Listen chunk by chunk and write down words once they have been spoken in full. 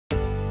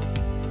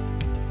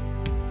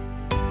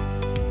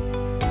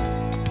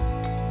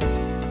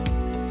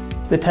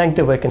The tank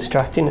that we're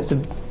constructing, it's a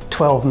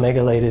 12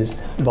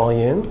 megalitres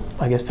volume.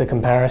 I guess for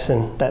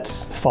comparison,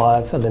 that's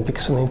 5 Olympic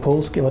swimming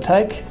pools, give or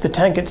take. The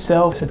tank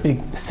itself is a big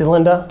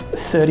cylinder,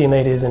 30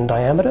 metres in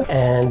diameter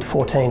and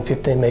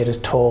 15 metres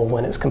tall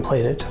when it's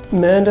completed.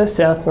 Mernda,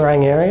 South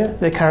Morang area,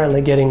 they're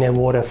currently getting their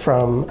water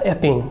from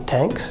Epping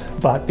tanks,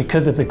 but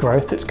because of the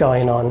growth that's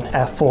going on,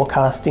 our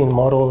forecasting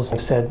models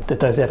have said that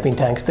those Epping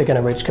tanks, they're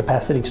going to reach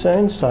capacity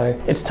soon, so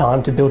it's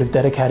time to build a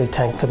dedicated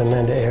tank for the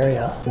Mernda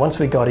area. Once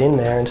we got in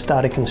there and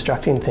started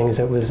constructing things,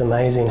 it was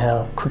amazing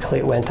how quickly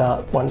it went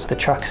up. Once the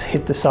trucks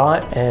hit the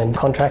site and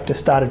contractors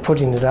started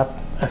putting it up,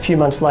 a few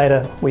months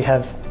later we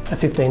have a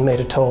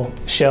 15-metre tall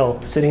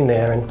shell sitting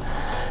there, and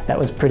that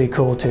was pretty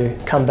cool to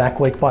come back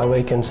week by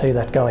week and see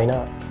that going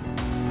up.